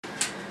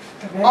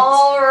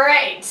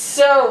Alright,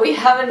 so we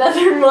have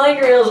another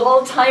Mind Reels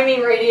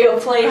old-timey radio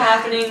play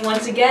happening.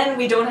 Once again,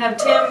 we don't have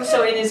Tim,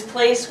 so in his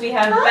place we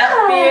have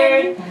Beth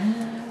Beard,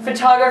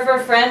 photographer,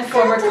 friend,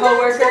 former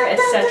co-worker,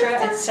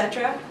 etc.,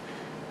 etc.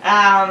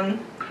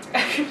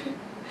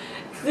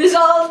 This is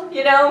all,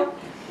 you know,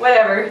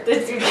 whatever.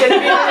 This is gonna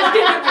be what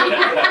it's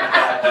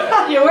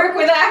gonna be. You work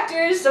with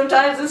actors,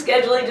 sometimes the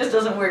scheduling just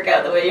doesn't work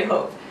out the way you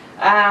hope.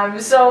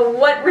 So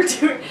what we're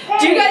doing,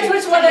 do you guys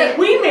just want to...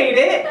 We made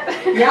it!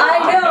 Yeah,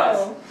 I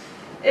know.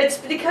 It's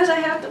because I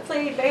have to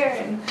play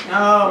Baron.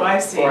 Oh, I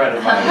see. 4 out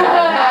of 5.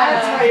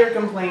 That's why you're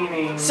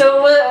complaining.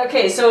 So,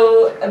 okay,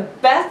 so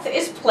Beth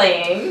is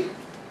playing.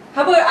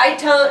 How about I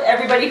tell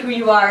everybody who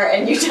you are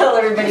and you tell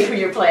everybody who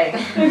you're playing?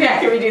 Okay.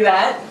 Can we do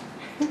that?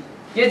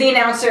 You're the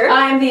announcer.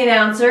 I'm the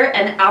announcer,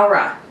 and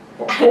Aura.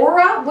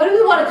 Aura? What do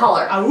we want to call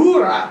her?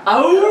 Aura.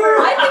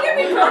 Aura. I think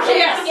it'd be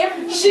perfect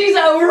if she's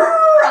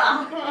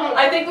Aurora.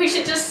 I think we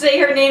should just say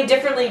her name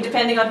differently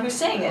depending on who's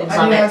saying it. I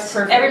think that's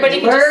perfect. Everybody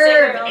can just say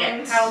her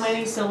own. How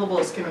many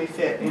syllables can we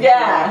fit into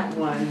Yeah.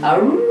 one?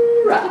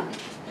 Aura.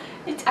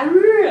 It's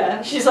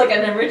Aurora. She's like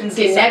an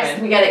emergency Okay, next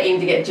siren. we gotta aim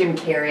to get Jim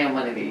Carrey on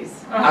one of these.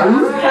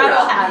 That'll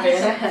I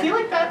happen. feel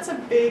like that's a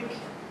big,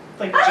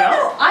 like, I don't know.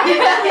 jump. I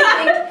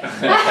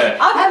actually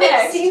think, Up having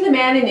next. seen the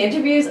man in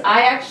interviews,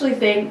 I actually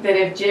think that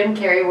if Jim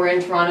Carrey were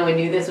in Toronto and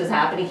knew this was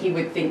happening, he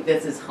would think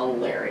this is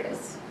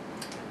hilarious.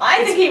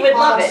 I think he would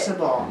love it.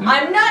 Possible.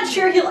 I'm not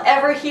sure he'll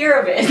ever hear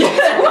of it.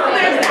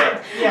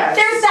 Yes.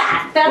 There's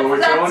that. That's, But we're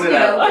that's throwing you it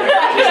know, out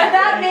there.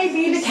 that may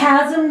be the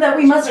chasm that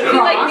we must It'd be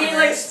cross. like me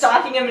like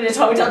stalking him in his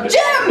hotel. Jim!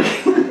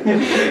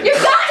 You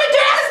got to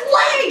do this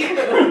leg!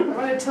 I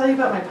want to tell you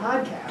about my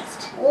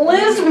podcast.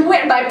 Liz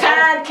Whit, my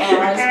podcast.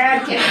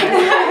 That's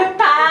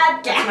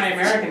Podcast. my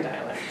American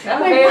dialect. My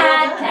Okay.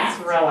 podcast. That's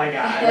Rella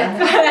guy.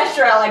 That's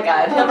sure I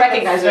got. He'll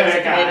recognize it as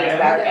a Canadian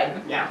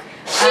American. Yeah.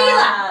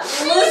 Sheila!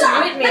 Liz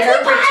Whitmere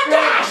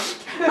returns.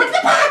 What's the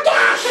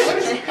podcast?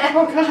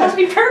 Oh That'd god.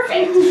 be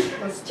perfect.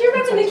 Do you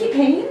remember Nikki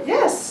Payne?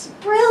 Yes.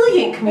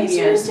 Brilliant I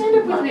comedian. used to stand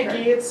up with Love her.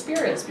 Nikki at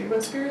Spirits.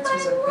 When Spirits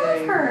was I a love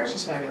thing. her.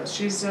 She's fabulous.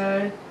 She's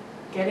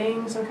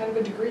getting some kind of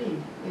a degree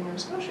in Nova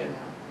Scotia now.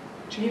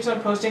 She keeps on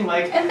posting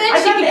like, And then I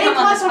she got can an A come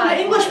on plus the on my podcast.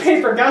 English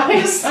paper,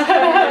 guys.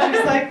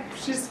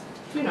 she's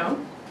you know,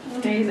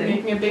 Amazing.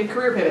 making a big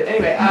career pivot.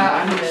 Anyway,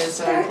 I'm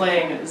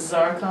playing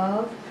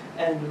Zarkov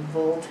and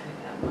Voltan.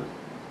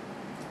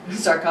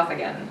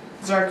 Sarcophagan.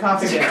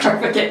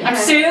 Zarkophagan. I'm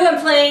Sue. I'm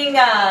playing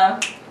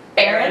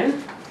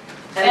Baron.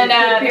 And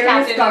the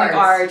captain of the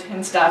guard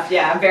and stuff.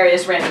 Yeah,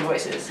 various random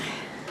voices.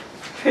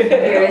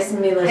 Various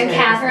Mila I'm Jovovich.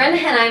 Catherine,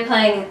 and I'm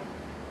playing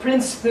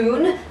Prince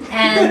Foon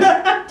and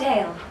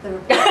Dale.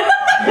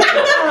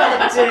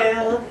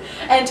 Dale.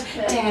 And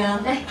Dale.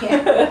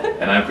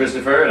 And I'm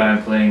Christopher, and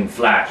I'm playing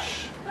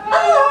Flash.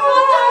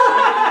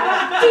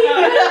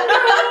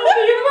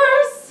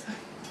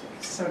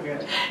 So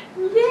good.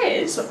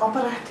 Yes. So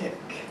operatic.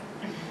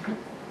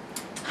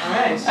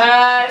 Alright.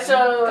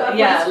 So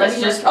yeah, let's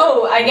just.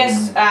 Oh, I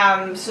guess.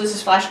 So this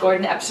is Flash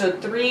Gordon,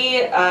 episode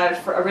 3.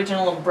 For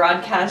original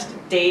broadcast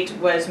date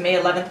was May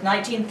 11th,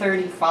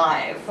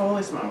 1935.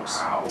 Holy smokes.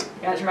 Wow. You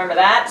guys remember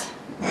that?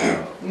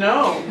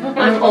 No.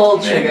 I'm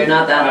old sugar,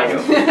 not that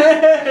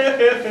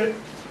old.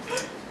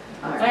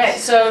 All right.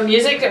 So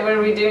music. What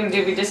are we doing?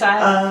 Did we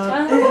decide?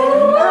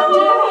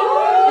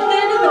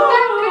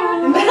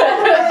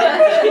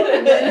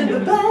 In the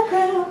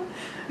background.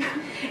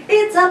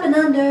 It's up and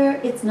under,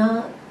 it's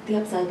not the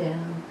upside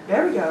down.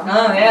 There we go.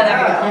 Oh, yeah,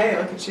 there we go. Hey,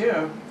 look at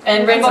you.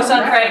 And Rainbow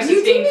Sun Pranks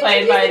is being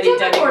played by the Demi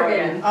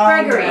Demogorgon.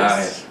 Gorgon. Gregory.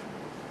 Nice.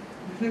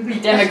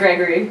 Demi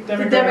Gregory.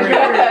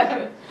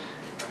 Demogorgon.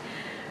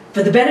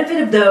 For the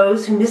benefit of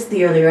those who missed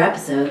the earlier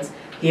episodes,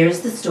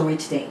 here's the story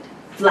to date.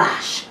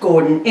 Flash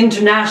Gordon,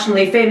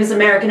 internationally famous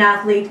American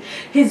athlete,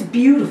 his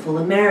beautiful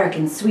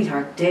American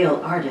sweetheart Dale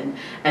Arden,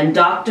 and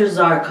Dr.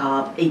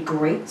 Zarkov, a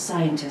great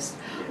scientist,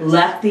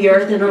 left the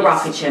Earth in a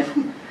rocket ship.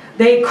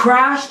 They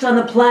crashed on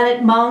the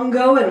planet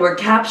Mongo and were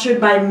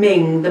captured by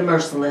Ming the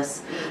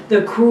Merciless,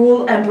 the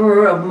cruel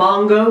emperor of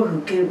Mongo,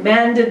 who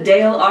commanded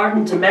Dale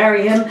Arden to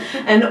marry him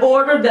and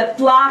ordered that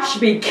Flash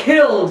be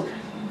killed.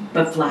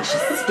 But Flash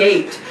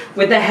escaped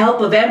with the help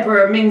of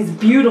Emperor Ming's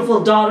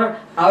beautiful daughter,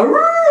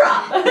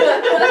 Aurora,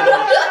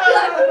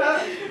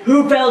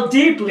 who fell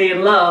deeply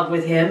in love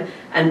with him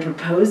and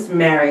proposed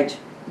marriage,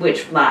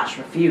 which Flash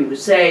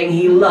refused, saying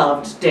he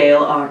loved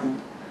Dale Arden.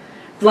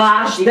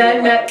 Flash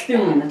then met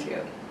Thune,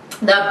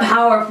 the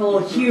powerful,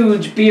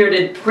 huge,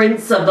 bearded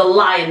prince of the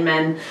Lion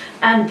Men,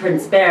 and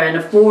Prince Baron,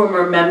 a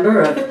former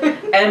member of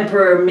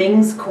Emperor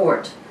Ming's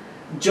court.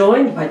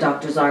 Joined by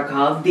Dr.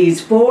 Zarkov,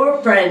 these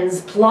 4 friends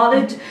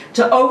plotted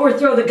to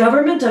overthrow the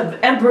government of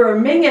Emperor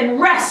Ming and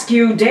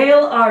rescue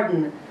Dale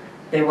Arden.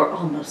 They were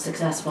almost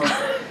successful.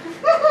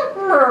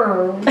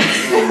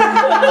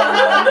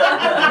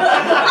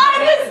 I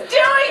was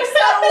doing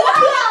so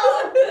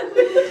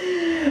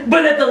well!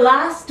 But at the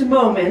last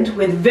moment,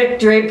 with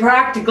victory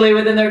practically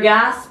within their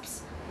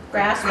gasps,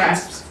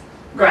 Grasps.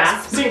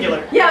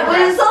 Singular. yeah, but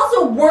it's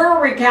also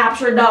were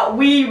recaptured, not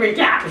we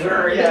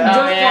recaptured. Yeah. Just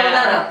Oh, yeah. throw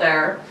that out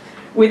there.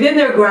 within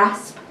their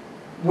grasp,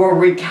 were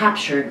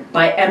recaptured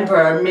by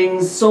Emperor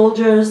Ming's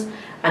soldiers,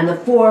 and the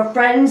 4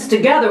 friends,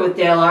 together with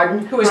Dale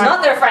Arden, Who is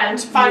not their friend.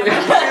 5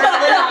 friends.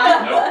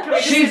 Nope.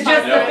 she's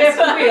just the No.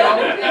 5th wheel.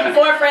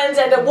 4 friends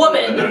and a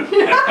woman.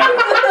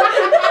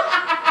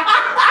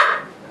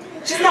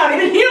 She's not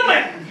even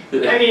human!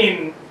 I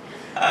mean,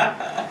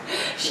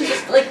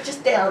 She's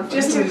just down.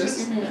 just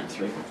Mm-hmm.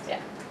 3.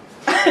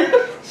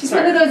 She's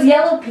one of those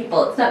yellow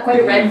people. It's not quite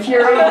a red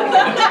fury.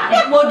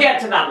 We'll get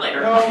to that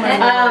later. Oh my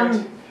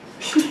lord.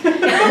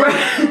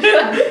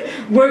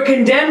 Were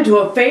condemned to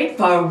a fate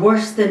far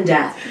worse than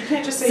death. You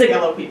can't just say Sig-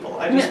 yellow people.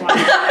 I just want to.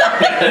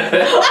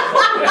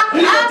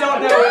 People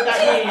don't know what that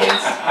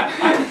means.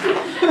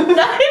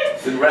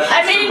 In reference I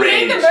mean, to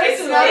being the rage. most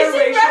It's not a recent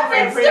racial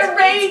reference to reference.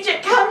 rage,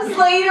 it comes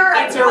later.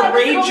 It's a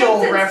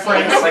Rachel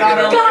reference. It's like not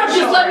a- a God, just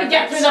racial let me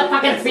get through the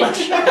fucking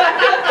speech.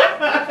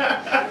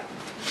 reference.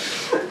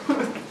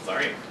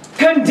 Sorry.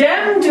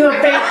 Condemned to a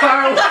fate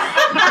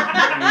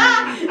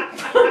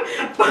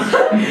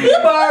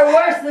far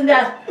worse than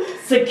death,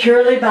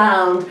 securely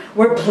bound,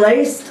 were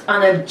placed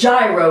on a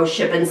gyro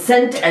ship and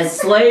sent as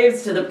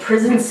slaves to the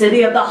prison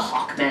city of the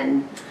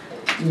Hawkmen.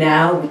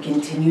 Now we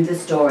continue the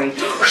story.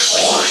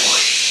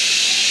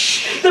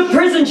 The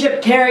prison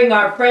ship carrying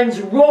our friends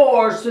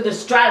roars through the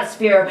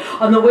stratosphere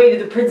on the way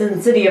to the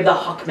prison city of the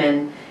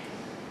Hawkmen.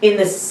 In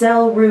the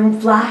cell room,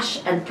 Flash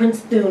and Prince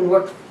Thune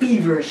work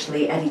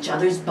feverishly at each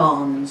other's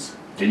bonds.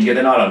 Did you get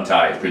the knot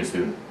untied, Prince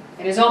Thune?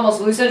 It is almost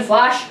loosened,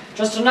 Flash.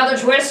 Just another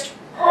twist.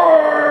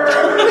 There.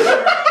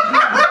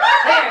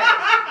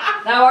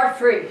 Thou art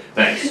free.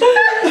 Thanks. Now,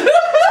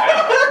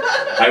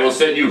 I will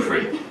set you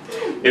free.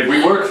 If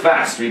we work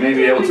fast, we may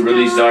be able to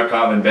release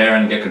Zarkov and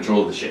Baron and get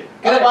control of the ship.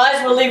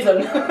 Otherwise, we'll leave them.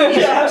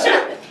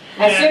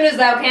 As soon as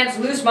thou canst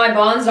loose my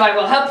bonds, I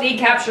will help thee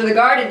capture the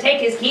guard and take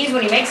his keys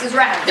when he makes his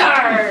round.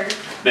 Arr!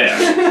 There.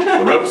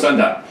 The rope's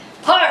undone.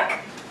 Hark!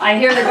 I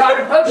hear the guard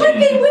Like approaching.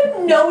 they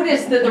wouldn't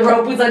notice that the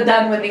rope was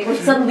undone when they were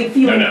suddenly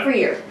feeling No.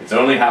 freer. It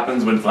only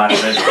happens when Flash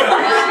says it.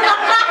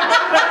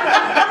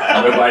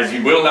 Otherwise,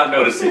 you will not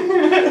notice it.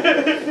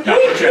 Now,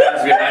 put your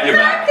hands behind your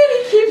back.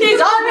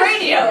 He's on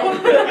radio.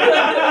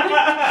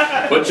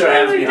 Put your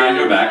hands behind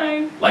your back,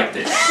 like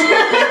this.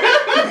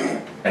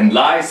 And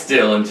lie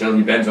still until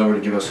he bends over to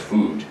give us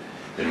food.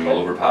 Then we will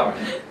overpower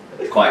him.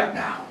 Quiet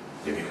now.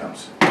 Here he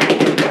comes.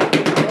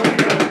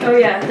 Oh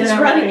yeah, they're He's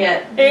not running. running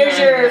yet. Here's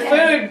your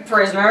food,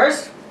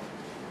 prisoners.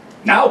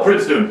 Now,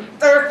 Princeton!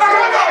 Struggle!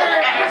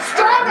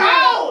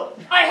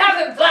 I have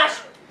him,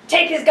 Flash!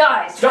 Take his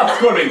guys! Stop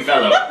squirming,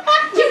 fellow! Do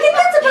you think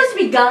that's supposed to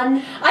be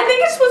gun? I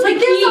think it's supposed Like to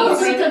be this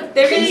almost keys. like a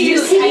They're gonna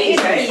use keys,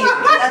 That's right? what I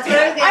was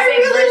gonna I say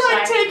really first like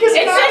time. take his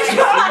It says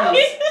guys.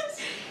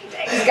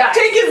 Take his guys.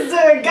 Take his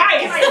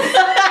guys.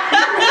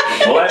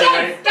 Well,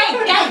 anyway,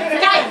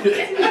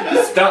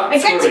 stop I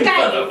got you, squirming,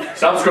 guys. fellow.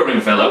 Stop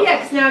squirming, fellow. Oh yeah,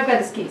 because now I've got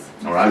his keys.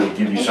 Or I will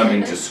give you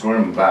something to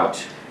squirm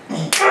about.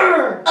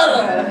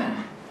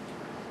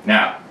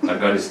 Now, I've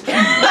got his keys.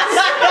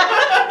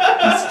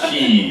 His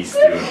keys,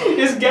 dude.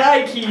 His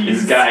guy keys.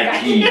 His guy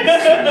keys. Dude.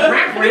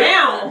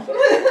 Now.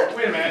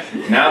 Wait a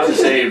minute. Now to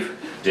save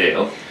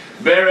Dale,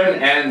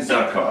 Baron, and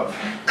Zarkov.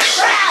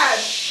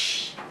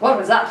 Crash! What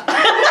was that?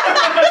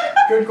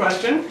 Good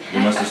question. We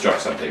must have struck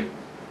something.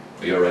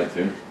 Are you alright,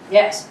 Thune?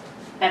 Yes.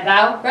 And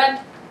thou, friend?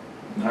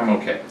 I'm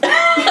okay.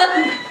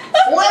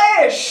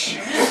 Flash!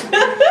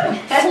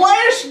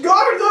 Flash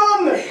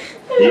Gordon!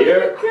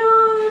 Here,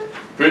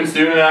 Prince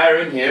Thune and I are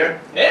in here.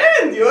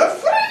 And you are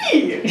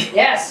free!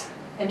 Yes.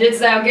 And didst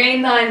thou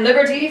gain thine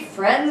liberty,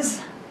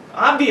 friends?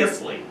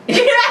 Obviously.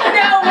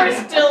 No, we're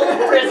still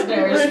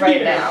prisoners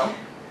right now.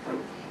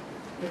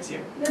 It's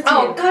you.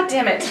 Oh, god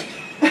damn it.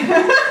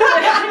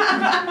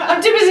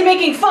 I'm too busy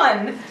making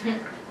fun.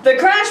 The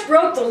crash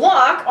broke the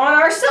lock on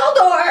our cell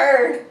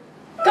door.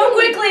 Come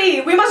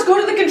quickly. We must go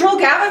to the control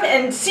cabin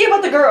and see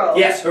about the girl.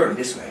 Yes, hurry,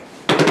 this way.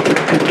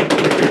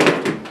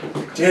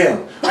 Dale,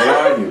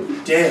 where are you?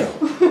 Dale.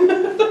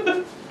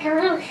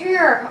 Around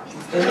here.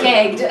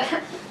 Gagged.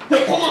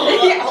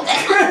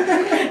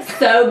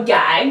 So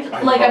gagged.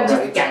 I'm Like I'm alright.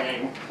 just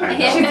gagging. I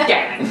She's know.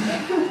 gagging.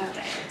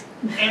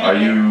 Are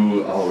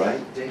you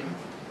alright, Dale?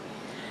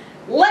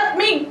 Let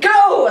me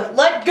go.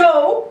 Let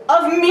go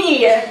of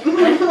me. I've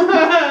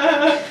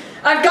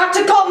got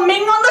to call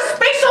Ming on the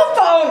spatial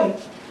phone.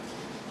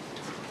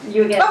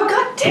 You again. Oh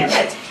god damn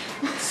it.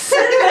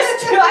 Send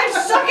this to I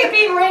suck at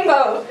being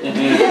Rainbow.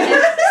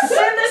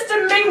 Send this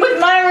to Ming with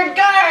my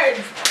regards.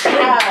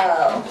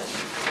 Ow.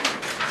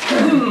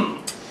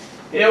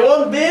 You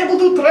won't be able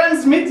to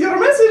transmit your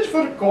message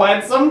for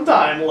quite some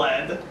time,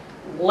 lad.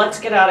 Let's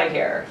get out of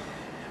here.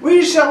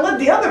 We shall let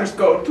the others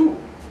go too.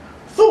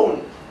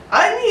 Thune,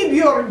 I need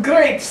your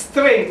great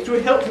strength to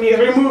help me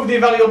remove the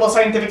valuable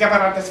scientific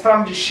apparatus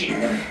from the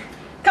ship.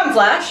 Come,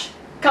 Flash.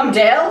 Come,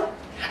 Dale.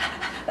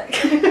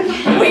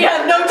 We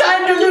have no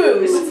time to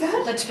lose.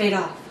 Let's fade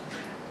off.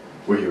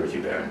 We're here with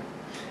you, Baron.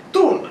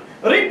 Thune,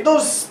 rip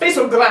those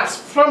spaceographs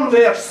from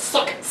their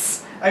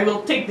sockets. I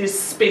will take this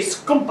space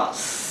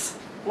compass.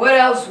 What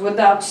else would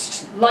thou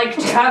like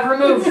to have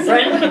removed,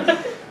 friend?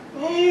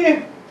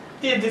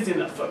 It is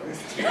enough of this.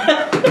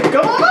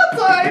 Come on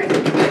outside!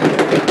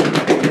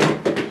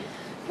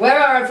 Where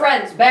are our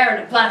friends, Baron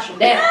and Flash and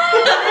Dale?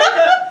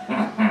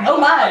 Oh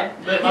my!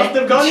 They must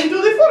have gone into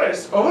the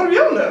forest, over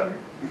yonder.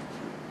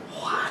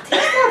 What is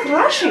that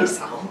rushing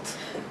sound?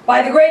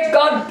 By the great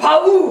god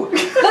Pau! Look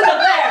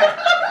up there!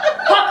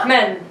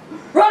 Hawkmen!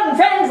 Run,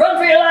 friends, run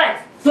for your life!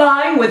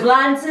 Flying with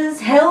lances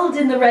held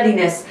in the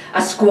readiness,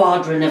 a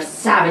squadron of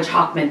savage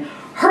hawkmen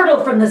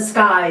hurtle from the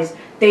skies.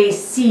 They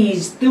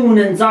seize Thune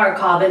and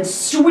Zarkov and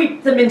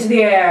sweep them into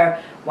the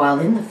air, while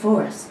in the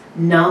forest,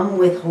 numb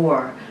with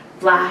horror,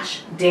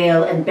 Flash,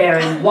 Dale, and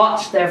Baron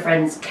watch their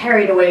friends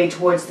carried away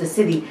towards the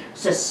city,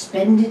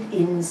 suspended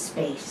in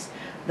space,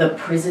 the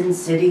prison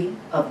city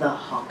of the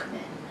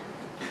Hawkmen.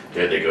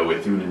 There they go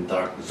with Thune and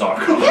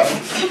Zarkov.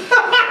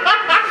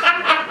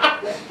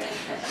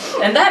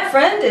 And that,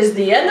 friend, is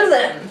the end of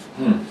them.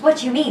 What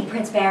do you mean,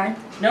 Prince Baron?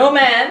 No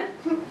man.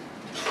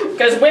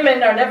 Because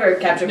women are never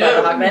captured by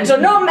the Hawkmen, so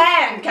no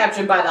man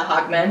captured by the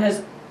Hawkmen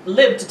has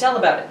lived to tell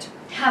about it.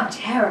 How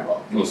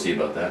terrible. We'll see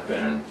about that,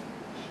 Baron.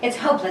 It's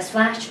hopeless,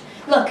 Flash.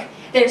 Look,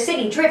 their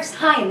city drifts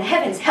high in the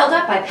heavens, held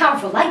up by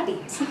powerful light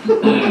beams.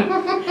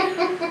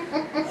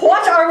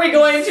 What are we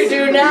going to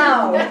do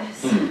now?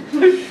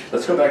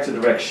 Let's go back to the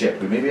wrecked ship.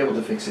 We may be able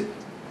to fix it.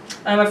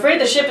 I'm afraid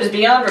the ship is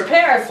beyond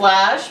repair,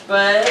 Flash,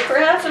 but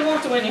perhaps it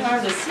won't do any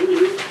harm to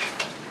see.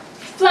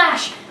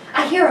 Flash,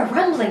 I hear a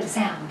rumbling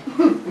sound.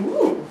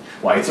 Ooh.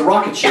 Why, it's a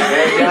rocket ship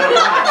bearing down on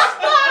us.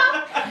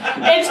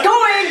 It's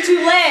going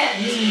to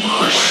land!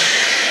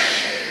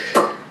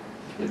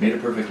 It made a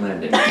perfect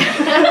landing. I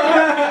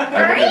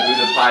wonder who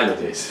the pilot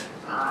is.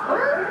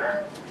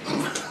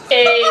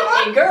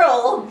 A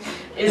girl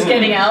is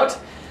getting out.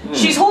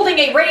 She's holding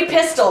a ray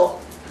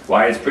pistol.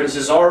 Why, it's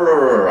Princess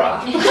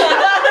Aurora.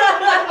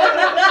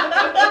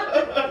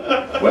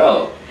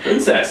 Well,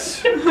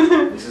 Princess,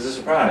 this is a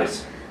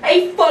surprise.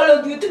 I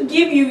followed you to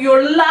give you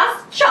your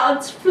last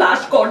chance,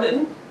 Flash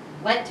Gordon.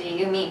 What do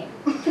you mean?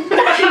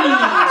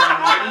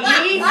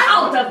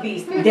 Out of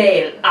this,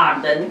 Dale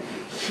Arden.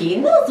 He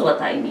knows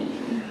what I mean.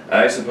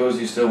 I suppose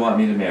you still want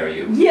me to marry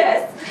you.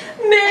 Yes,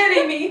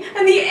 marry me,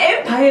 and the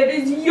Empire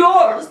is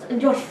yours,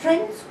 and your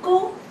friends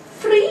go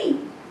free.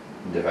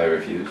 And if I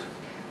refuse?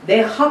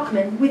 The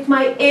Hawkmen with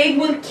my egg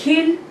will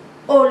kill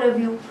all of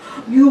you.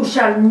 You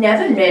shall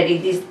never marry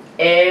this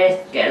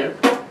Earth girl,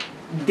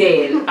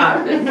 Dale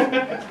Arden.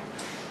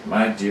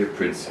 My dear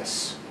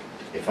princess,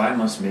 if I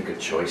must make a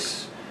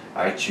choice,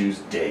 I choose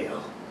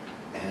Dale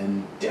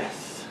and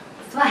death.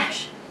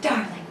 Flash,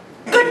 darling,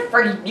 Good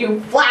for you,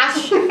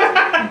 Flash!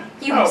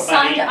 you have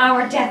signed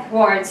our death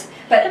warrants,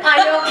 but I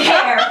don't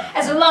care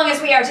as long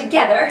as we are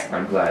together.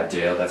 I'm glad,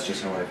 Dale. That's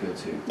just how I feel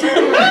too.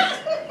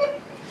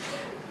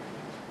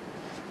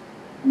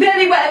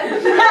 Very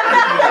well.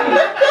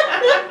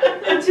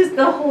 Just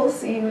the whole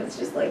scene was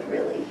just like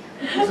really.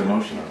 It was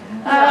emotional.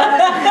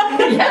 Yeah.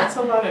 That's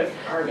a lot of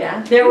art.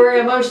 Yeah, there were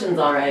emotions,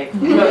 all right.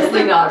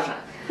 Mostly nausea.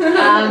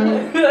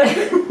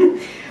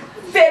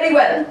 Very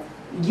well.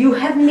 You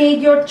have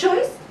made your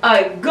choice.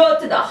 I go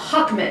to the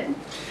Hawkmen.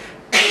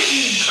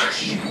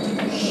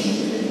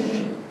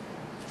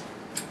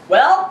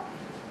 Well,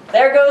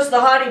 there goes the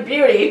haughty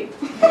beauty.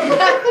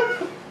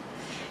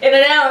 In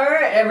an hour,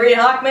 every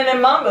Hawkman and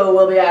Mongo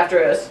will be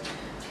after us.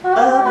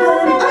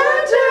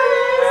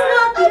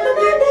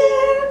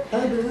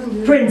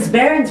 Prince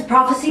Baron's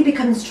prophecy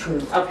becomes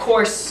true. Of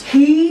course.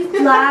 He,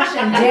 Flash,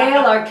 and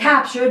Dale are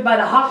captured by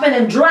the Hawkmen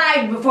and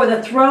dragged before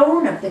the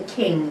throne of the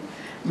king,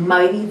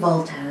 mighty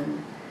Voltan.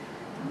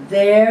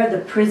 There, the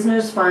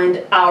prisoners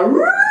find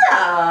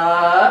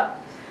Aurora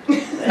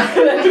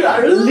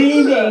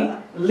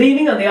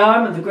leaning on the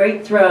arm of the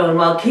great throne,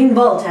 while King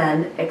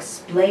Voltan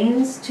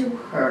explains to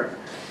her.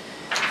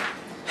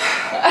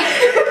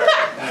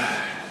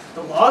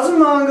 The laws of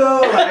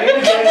Mongo allow you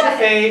to judge the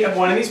fate of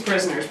one of these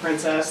prisoners,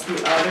 princess. The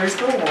others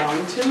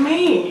belong to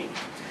me.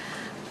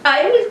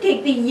 I will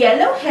take the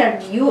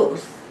yellow-haired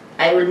youth.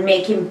 I will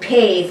make him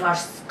pay for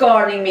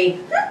scorning me.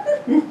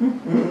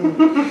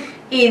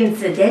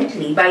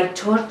 Incidentally, by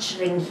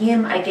torturing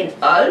him, I can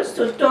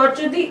also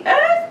torture the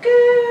Earth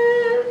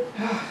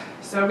Girl.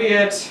 So be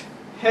it.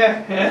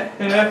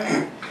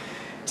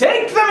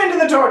 Take them into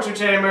the torture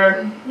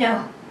chamber.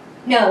 No,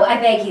 no, I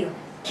beg you.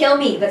 Kill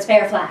me, but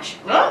spare Flash.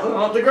 Well,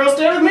 let the girl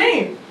stay with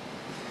me.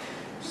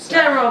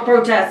 General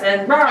protest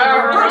and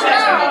Protest!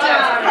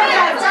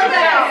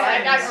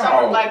 I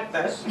don't like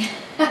this.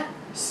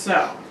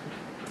 So,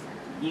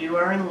 you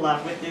are in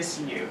love with this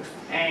youth,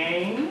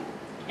 eh?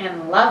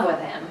 In love with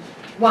him.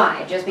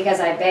 Why? Just because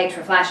I begged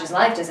for Flash's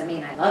life doesn't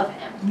mean I love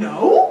him.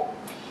 No?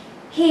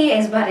 He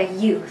is but a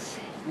youth.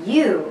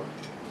 You,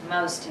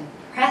 most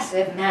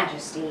impressive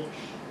majesty,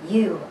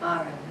 you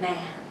are a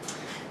man.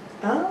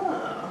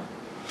 Oh.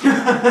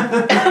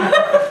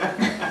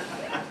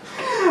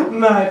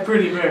 My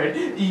pretty bird,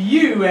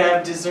 you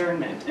have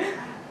discernment.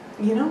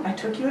 You know, I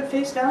took you at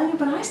face value,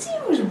 but I see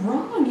I was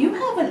wrong. You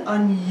have an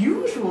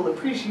unusual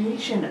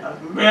appreciation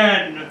of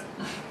men.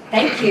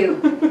 Thank you,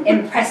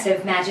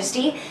 impressive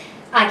majesty.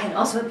 I can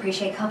also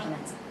appreciate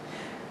compliments.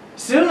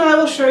 Soon I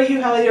will show you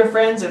how your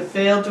friends have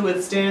failed to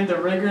withstand the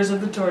rigors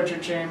of the torture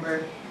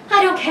chamber.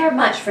 I don't care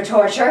much for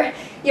torture,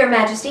 Your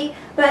Majesty,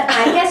 but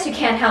I guess you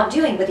can't help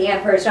doing what the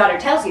Emperor's daughter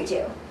tells you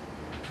to.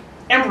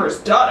 Emperor's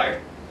daughter?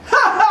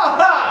 Ha ha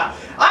ha!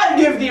 I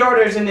give the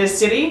orders in this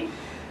city.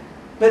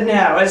 But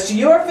now, as to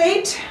your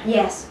fate,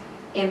 Yes,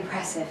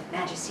 impressive,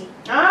 Majesty.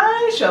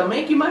 I shall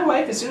make you my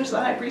wife as soon as the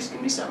high priest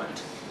can be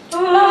summoned. So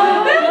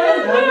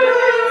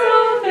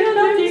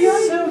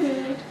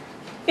good.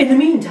 In the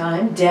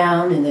meantime,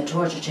 down in the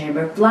torture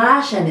chamber,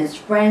 Flash and his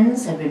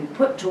friends have been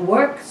put to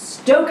work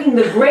stoking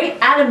the great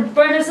atom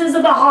furnaces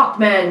of the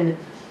Hawkmen,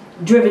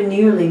 driven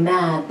nearly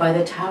mad by the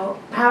You can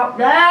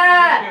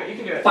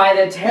do it. by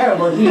the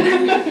terrible heat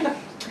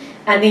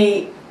and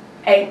the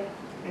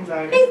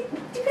Anxiety.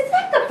 was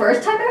that the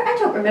first time I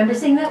don't remember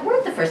seeing that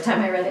word the first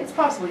time I read it. It's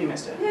possible you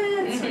missed it.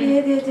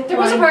 There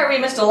was a part where we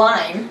missed a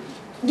line.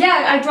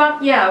 Yeah, I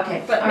dropped. Yeah,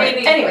 okay. But All right.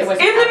 maybe Anyways, it was-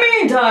 in the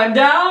meantime,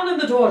 down in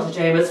the torture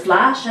chambers,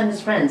 Flash and his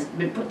friends have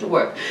been put to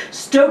work,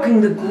 stoking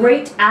the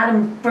great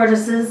atom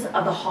furnaces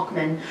of the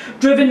Hawkmen,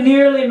 driven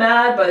nearly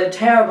mad by the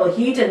terrible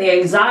heat and the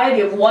anxiety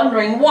of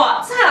wondering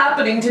what's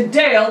happening to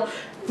Dale.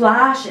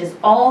 Flash is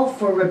all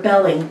for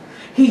rebelling.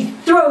 He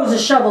throws a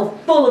shovel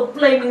full of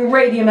flaming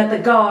radium at the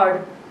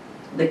guard.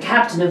 The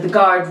captain of the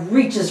guard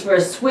reaches for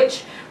a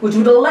switch which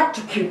would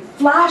electrocute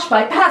Flash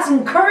by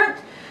passing current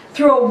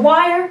through a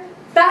wire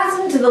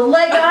fastened to the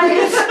leg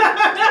irons.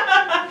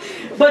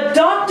 But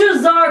Dr.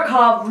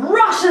 Zarkov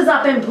rushes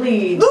up and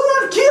pleads. Do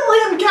not kill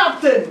him,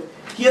 Captain!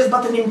 He is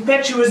but an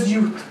impetuous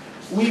youth.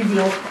 We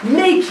will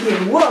make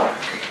him work.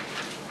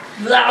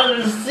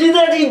 See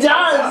that he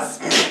does!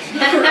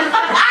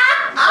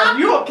 Are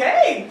you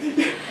okay?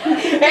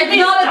 It's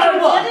not a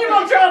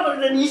trouble,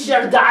 then he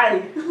shall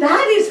die.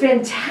 That is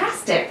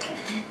fantastic.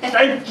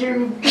 Thank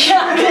you.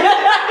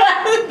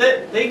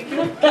 Thank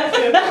you.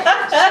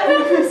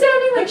 I'm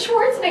sounding like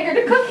Schwarzenegger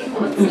to Cookie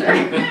Monster.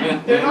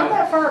 They're not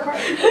that far apart.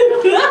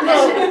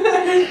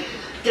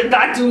 Get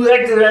back to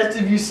work, the rest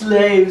of you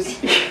slaves.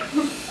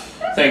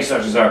 Thanks,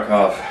 Dr.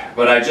 Zarkov,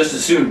 but I'd just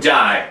as soon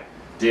die.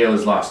 Dale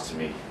is lost to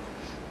me.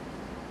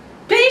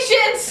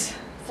 Patience!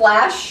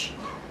 Flash.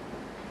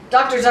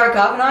 Dr.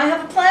 Zarkov and I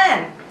have a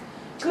plan.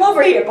 Come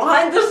over here,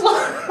 behind this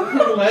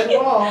Lead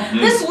wall.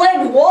 this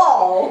lead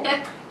wall.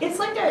 It's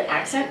like an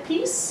accent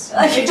piece.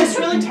 It just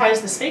really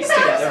ties the space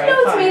together, I No,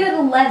 it's find. made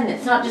out of lead and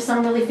it's not just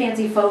some really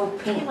fancy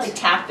faux paint. Like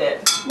tapped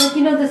it. Like,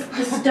 you know,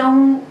 the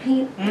stone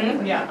paint?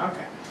 Yeah,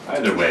 okay.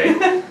 Either way,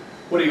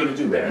 what are you going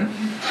to do, Baron?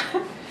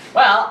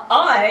 Well,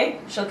 I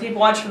shall keep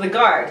watch for the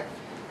guard.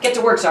 Get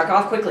to work,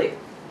 Zarkov, quickly.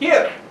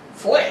 Here,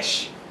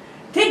 Flash.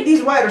 Take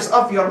these wires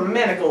off your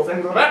manacles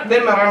and wrap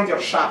them around your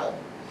shovel.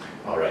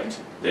 All right,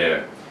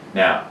 there.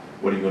 Now,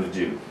 what are you going to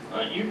do?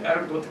 You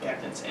heard what the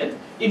captain said.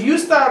 If you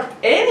start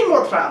any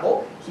more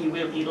trouble, he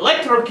will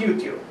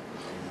electrocute you.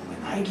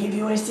 When I give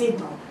you a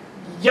signal,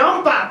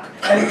 jump up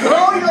and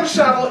throw your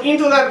shovel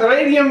into that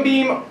radium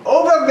beam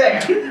over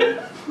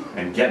there.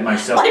 And get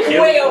myself Like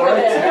killed way for over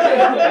it?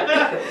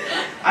 there.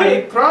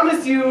 I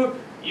promise you,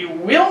 you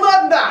will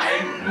not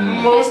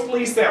die.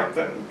 Mostly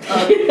certain.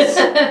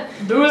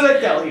 Do as I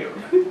tell you.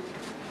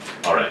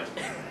 All right.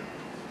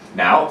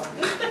 Now,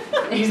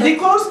 Is the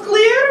coast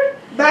clear,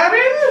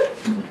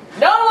 Baron?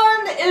 No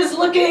one is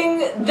looking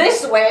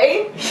this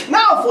way.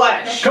 Now,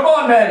 Flash. come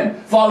on, men,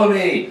 follow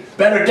me.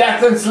 Better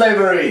death than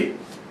slavery.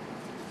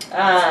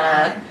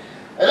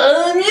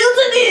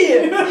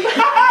 Mutiny!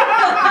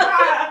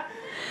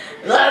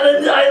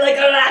 Rather die like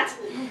a rat.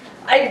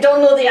 I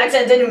don't know the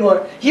accent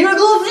anymore. Here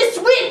goes the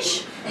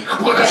switch.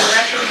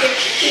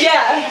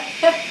 Yeah.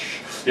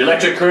 The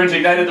electric current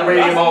ignited the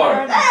radium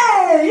ore.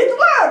 Hey, it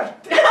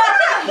worked.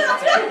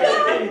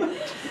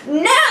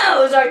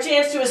 Now is our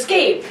chance to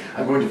escape.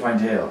 I'm going to find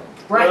Dale.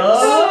 Right.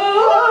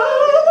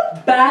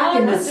 Back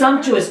in the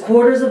sumptuous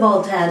quarters of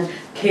Altan,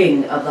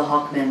 king of the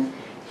Hawkmen,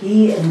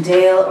 he and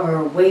Dale are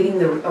awaiting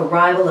the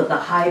arrival of the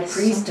high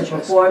priest to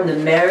perform the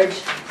marriage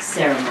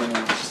ceremony.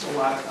 Just a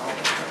lot of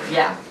elements.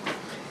 Yeah.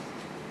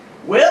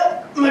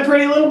 Well, my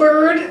pretty little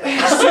bird,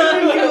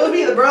 soon you will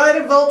be the bride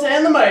of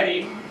Voltan the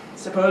Mighty.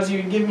 Suppose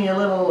you could give me a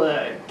little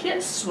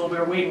kiss while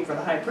we're waiting for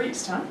the high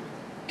priest, huh?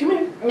 Come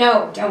here.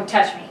 No, don't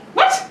touch me.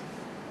 What?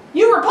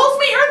 You repulse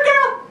me, Earth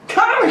Girl?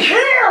 Come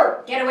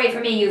here! Get away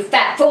from me, you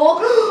fat fool!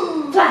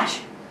 Flash!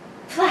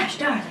 Flash,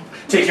 darling.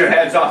 Take your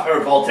hands off her,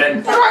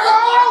 Volten.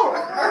 Struggle!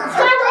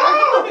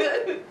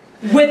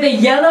 With a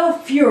yellow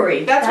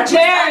fury. That's what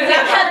There, you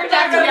that's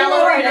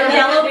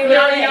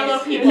yellow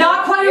people.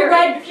 Not quite a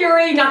red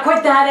fury, not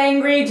quite that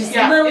angry, just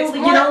Yeah, a little, it's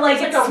you more- know, like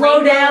it's it's like a slow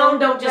rainbow down,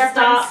 don't just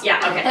reference. stop. Yeah,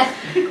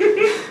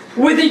 okay.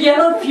 With a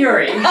yellow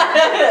fury,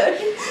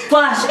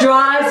 Flash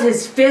drives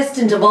his fist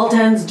into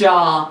Voltan's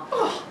jaw.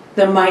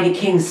 The mighty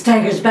king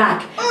staggers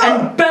back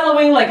and,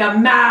 bellowing like a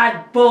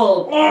mad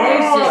bull,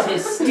 places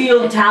his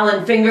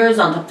steel-taloned fingers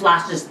onto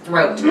Flash's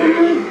throat.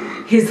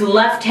 His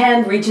left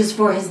hand reaches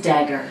for his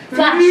dagger.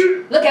 Flash,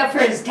 look out for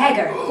his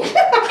dagger.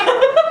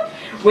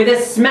 With a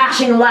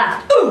smashing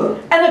left,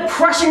 and a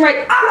crushing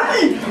right,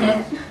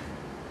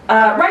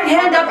 right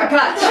hand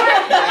uppercut.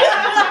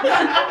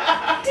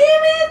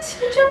 it!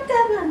 I jumped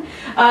that one.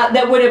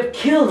 That would have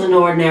killed an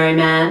ordinary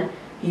man.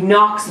 He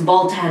knocks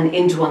Voltan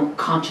into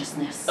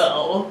unconsciousness.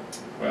 Oh.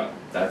 Well,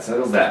 that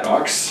settles that,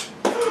 Ox.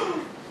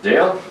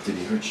 Dale, did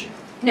he hurt you?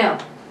 No.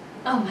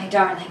 Oh, my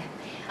darling.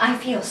 I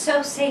feel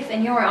so safe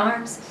in your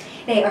arms.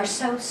 They are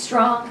so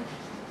strong,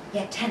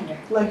 yet tender.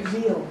 Like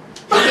veal.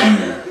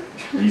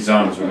 These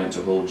arms were meant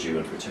to hold you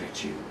and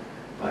protect you.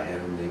 By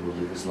heaven, they will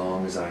live as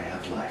long as I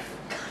have life.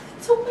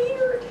 It's so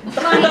weird.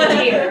 My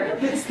dear.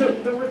 It's the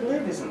word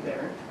live isn't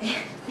there.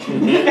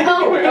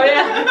 Oh,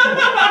 yeah.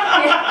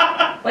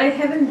 By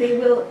heaven, they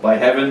will. By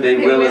heaven, they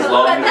will as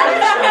long as I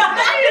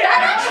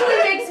That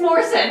actually makes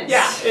more sense.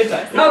 Yeah, it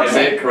does. If I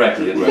say it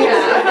correctly, it will.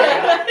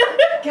 Yeah.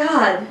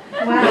 God.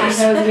 Wow, that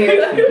was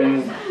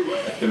weird.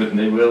 By heaven,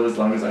 they will as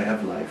long as I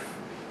have life.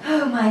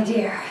 Oh, my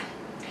dear.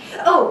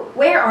 Oh,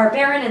 where are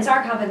Baron and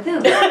Zarkov and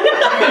Thum?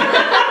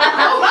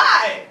 Oh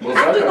my! Well,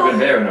 Zarkov and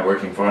Baron are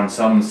working on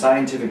some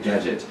scientific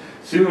gadget.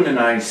 Thune and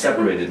I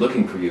separated,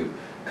 looking for you.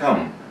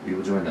 Come, we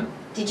will join them.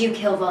 Did you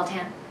kill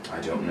Voltan? I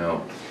don't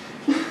know.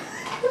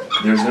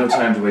 There's no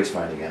time to waste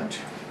finding out.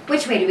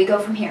 Which way do we go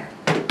from here?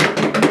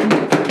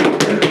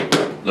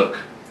 Look,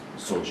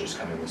 soldiers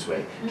coming this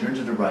way. Turn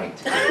to the right.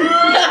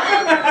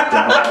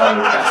 Down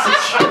the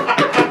passage.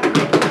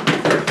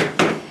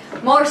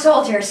 More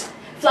soldiers.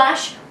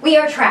 Flash, we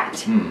are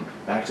trapped.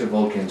 Back to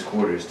Vulcan's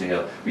quarters,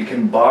 Dale. We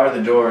can bar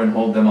the door and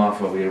hold them off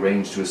while we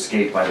arrange to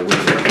escape by the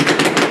window.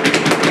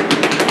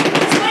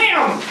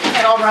 Slam!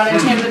 And I'll run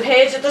and tame the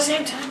page at the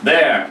same time.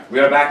 There! We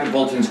are back at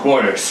Vulcan's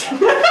quarters.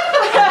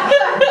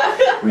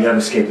 We have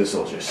escaped the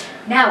soldiers.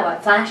 Now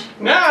what, Flash?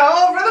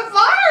 Now for the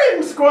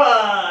firing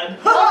squad!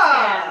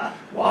 Ha!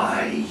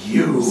 Why,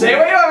 you? Say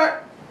what you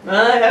are.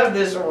 I have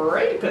this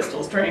ray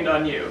pistols trained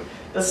on you.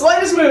 The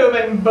slightest move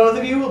and both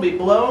of you will be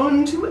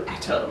blown to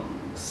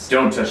atoms.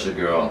 Don't touch the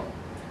girl.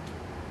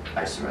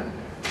 I surrender.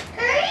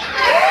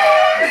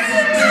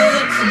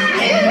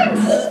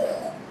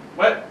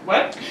 What?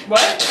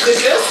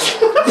 This?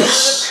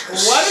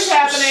 What is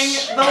happening?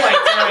 The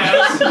lights are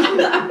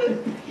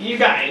out. You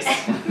guys.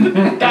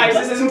 Guys,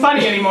 this isn't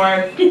funny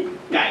anymore.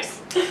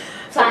 Guys.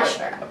 Flash,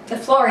 the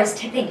floor is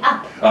tipping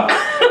up.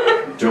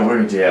 Don't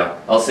worry, Dale.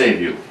 I'll save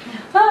you.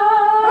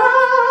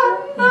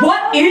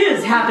 What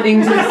is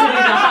happening to the city of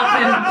the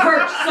Huffman,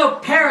 perched so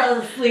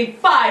perilously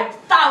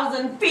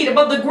 5,000 feet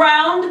above the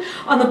ground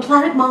on the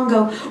planet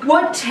Mongo?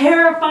 What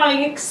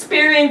terrifying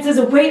experiences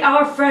await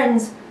our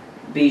friends?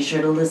 Be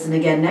sure to listen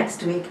again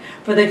next week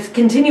for the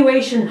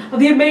continuation of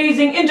the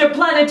amazing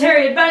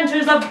interplanetary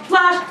adventures of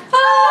Flash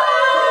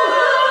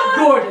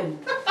Gordon.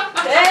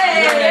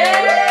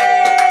 Hey!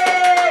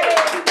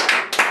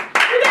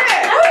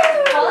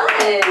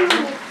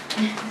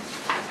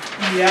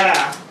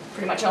 Yeah.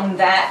 Pretty much own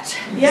that.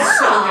 Yeah.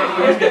 So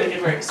good.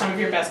 Good work. Some of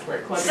your best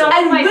work. Clever. So-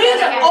 And My way best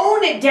to guess.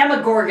 own it,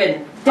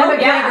 Demogorgon.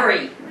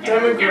 Demogregory.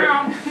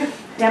 Demogorgon.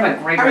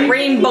 Demogregory.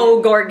 Rainbow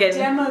Gorgon.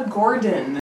 Demogorgon.